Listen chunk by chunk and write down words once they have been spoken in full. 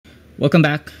Welcome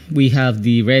back. We have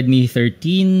the Redmi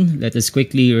 13. Let us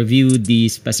quickly review the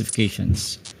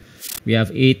specifications. We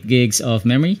have 8 gigs of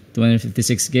memory,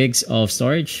 256 gigs of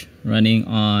storage, running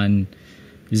on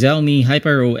Xiaomi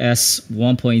HyperOS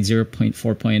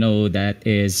 1.0.4.0 that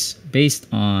is based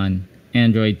on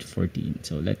Android 14.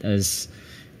 So let us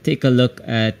take a look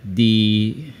at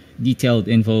the detailed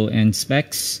info and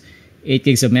specs. 8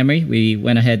 gigs of memory. We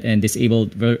went ahead and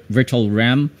disabled virtual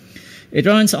RAM. It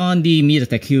runs on the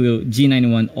MediaTek Helio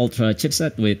G91-Ultra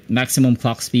chipset with maximum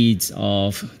clock speeds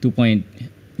of 2.0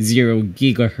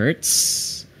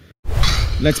 gigahertz.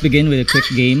 Let's begin with a quick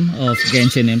game of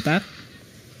Genshin Impact.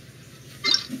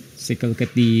 Let's take a look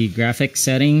at the graphics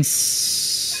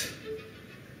settings.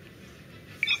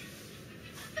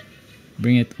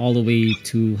 Bring it all the way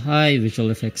to high,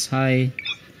 visual effects high.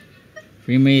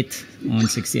 Frame rate on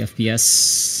 60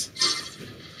 FPS.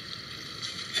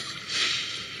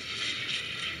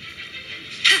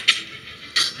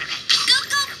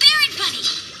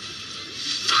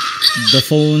 The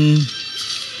phone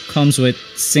comes with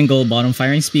single bottom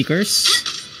firing speakers.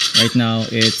 Right now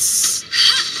it's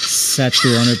set to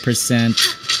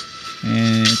 100%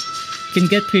 and it can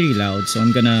get pretty loud, so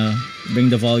I'm gonna bring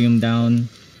the volume down.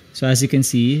 So as you can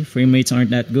see, frame rates aren't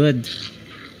that good,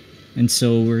 and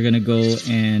so we're gonna go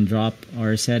and drop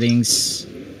our settings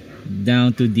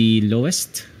down to the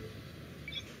lowest.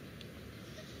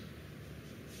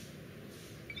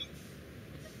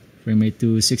 Frame rate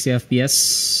to 60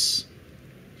 FPS.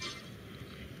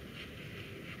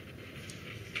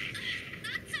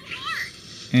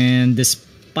 And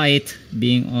despite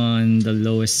being on the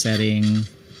lowest setting,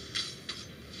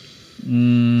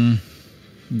 it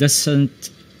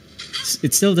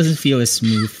still doesn't feel as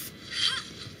smooth,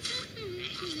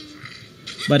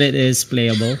 but it is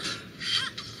playable.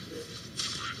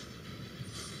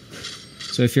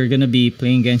 So if you're gonna be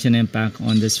playing Genshin Impact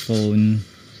on this phone,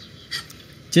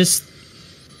 just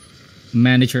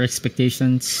manage your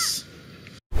expectations.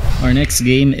 Our next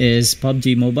game is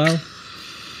PUBG Mobile.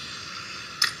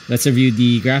 Let's review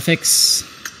the graphics.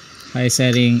 High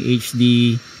setting,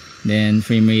 HD, then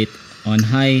frame rate on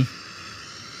high.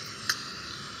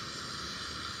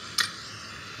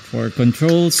 For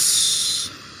controls,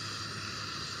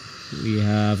 we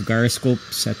have gyroscope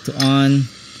set to on.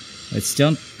 Let's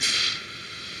jump.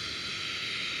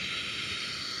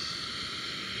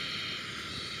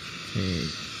 Okay.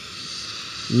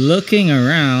 Looking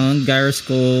around,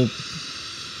 gyroscope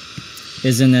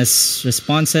isn't as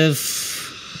responsive.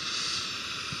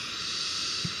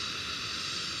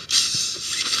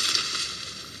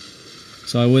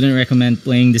 So I wouldn't recommend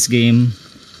playing this game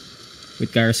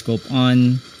with gyroscope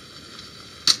on.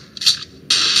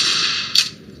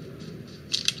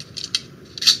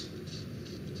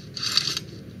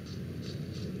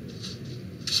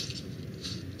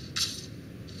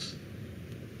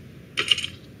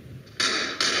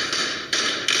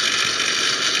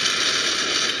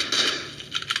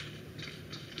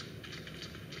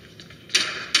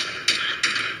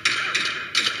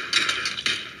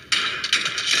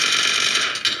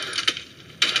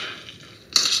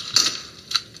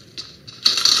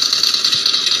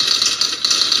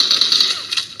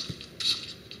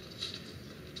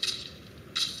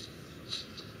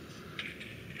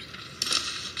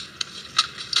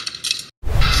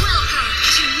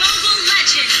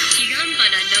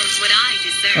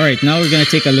 Alright, now we're gonna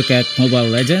take a look at Mobile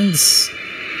Legends.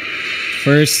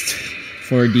 First,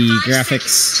 for the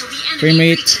graphics, frame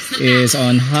rate is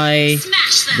on high,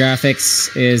 graphics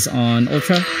is on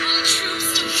ultra.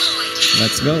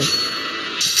 Let's go.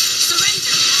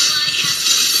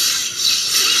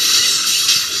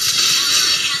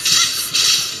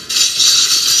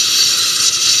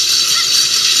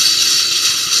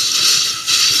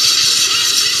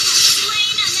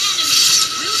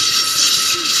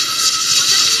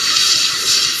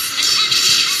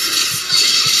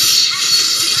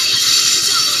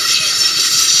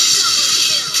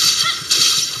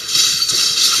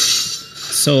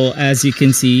 So as you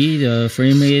can see, the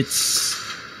frame rates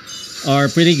are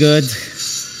pretty good.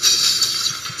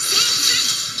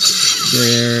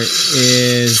 There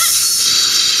is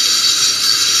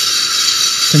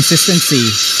consistency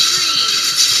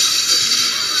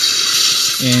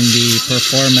in the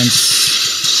performance.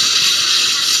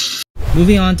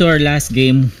 Moving on to our last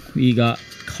game, we got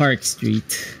Carx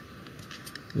Street.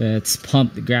 Let's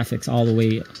pump the graphics all the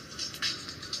way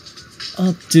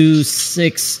up to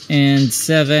 6 and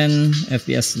 7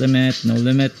 FPS limit, no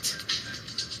limit.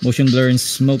 Motion blur and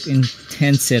smoke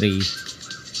intensity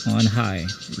on high.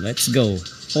 Let's go.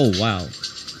 Oh wow,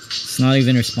 it's not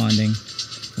even responding.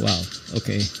 Wow,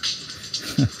 okay.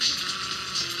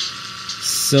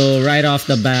 So right off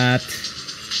the bat,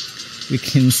 we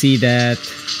can see that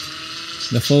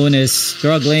the phone is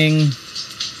struggling.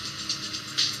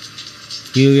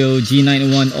 Helio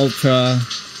G91-Ultra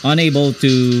unable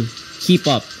to keep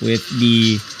up with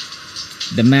the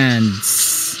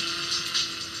demands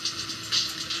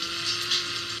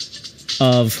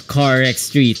of Carx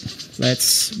Street.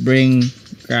 Let's bring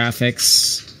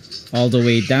graphics all the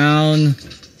way down.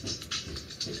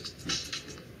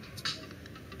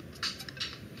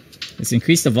 Let's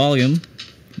increase the volume.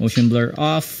 Motion blur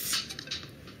off.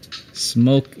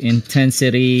 Smoke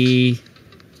intensity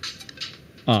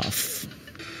off.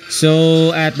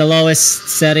 So at the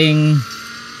lowest setting,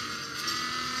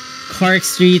 Carx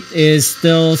Street is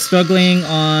still struggling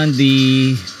on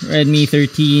the Redmi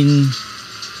 13.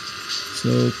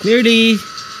 So clearly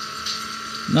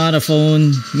not a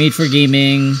phone made for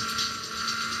gaming.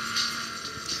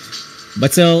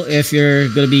 But still, if you're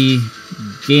gonna be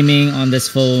gaming on this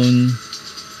phone,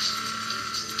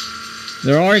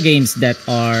 there are games that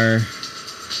are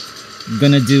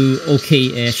gonna do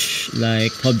okay-ish,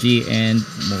 like PUBG and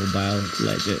Mobile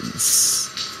Legends.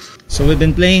 So we've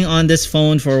been playing on this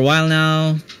phone for a while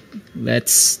now.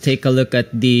 Let's take a look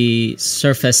at the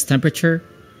surface temperature.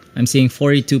 I'm seeing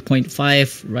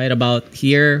 42.5 right about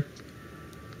here.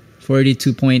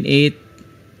 42.8.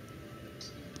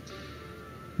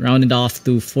 Rounded off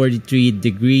to 43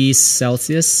 degrees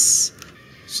Celsius.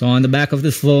 So on the back of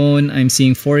the phone, I'm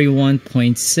seeing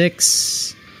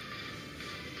 41.6.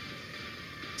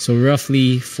 So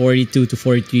roughly 42 to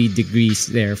 43 degrees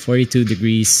there. 42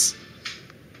 degrees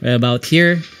right about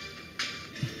here.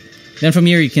 Then from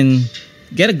here, you can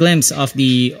get a glimpse of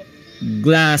the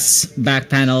glass back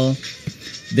panel.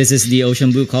 This is the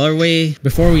ocean blue colorway.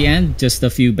 Before we end, just a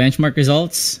few benchmark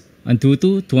results.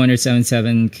 Antutu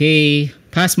 277K.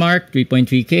 Passmark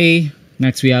 3.3K.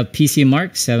 Next we have PC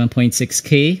Mark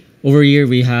 7.6K. Over here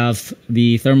we have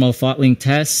the thermal throttling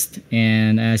test,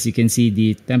 and as you can see,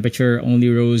 the temperature only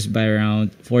rose by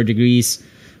around 4 degrees,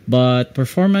 but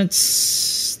performance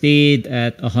stayed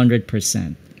at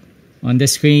 100%. On the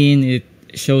screen it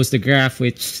shows the graph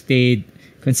which stayed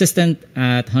consistent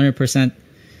at 100%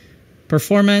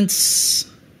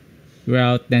 performance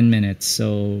throughout 10 minutes.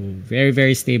 So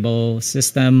very stable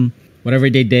system.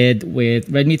 Whatever they did with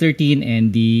Redmi 13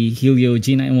 and the Helio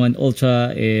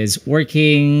G91-Ultra is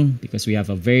working because we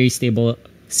have a very stable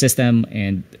system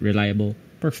and reliable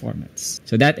performance.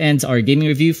 So that ends our gaming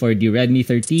review for the Redmi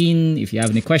 13. If you have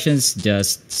any questions,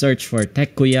 just search for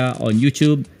Tech Kuya on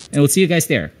YouTube and we'll see you guys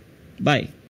there. Bye!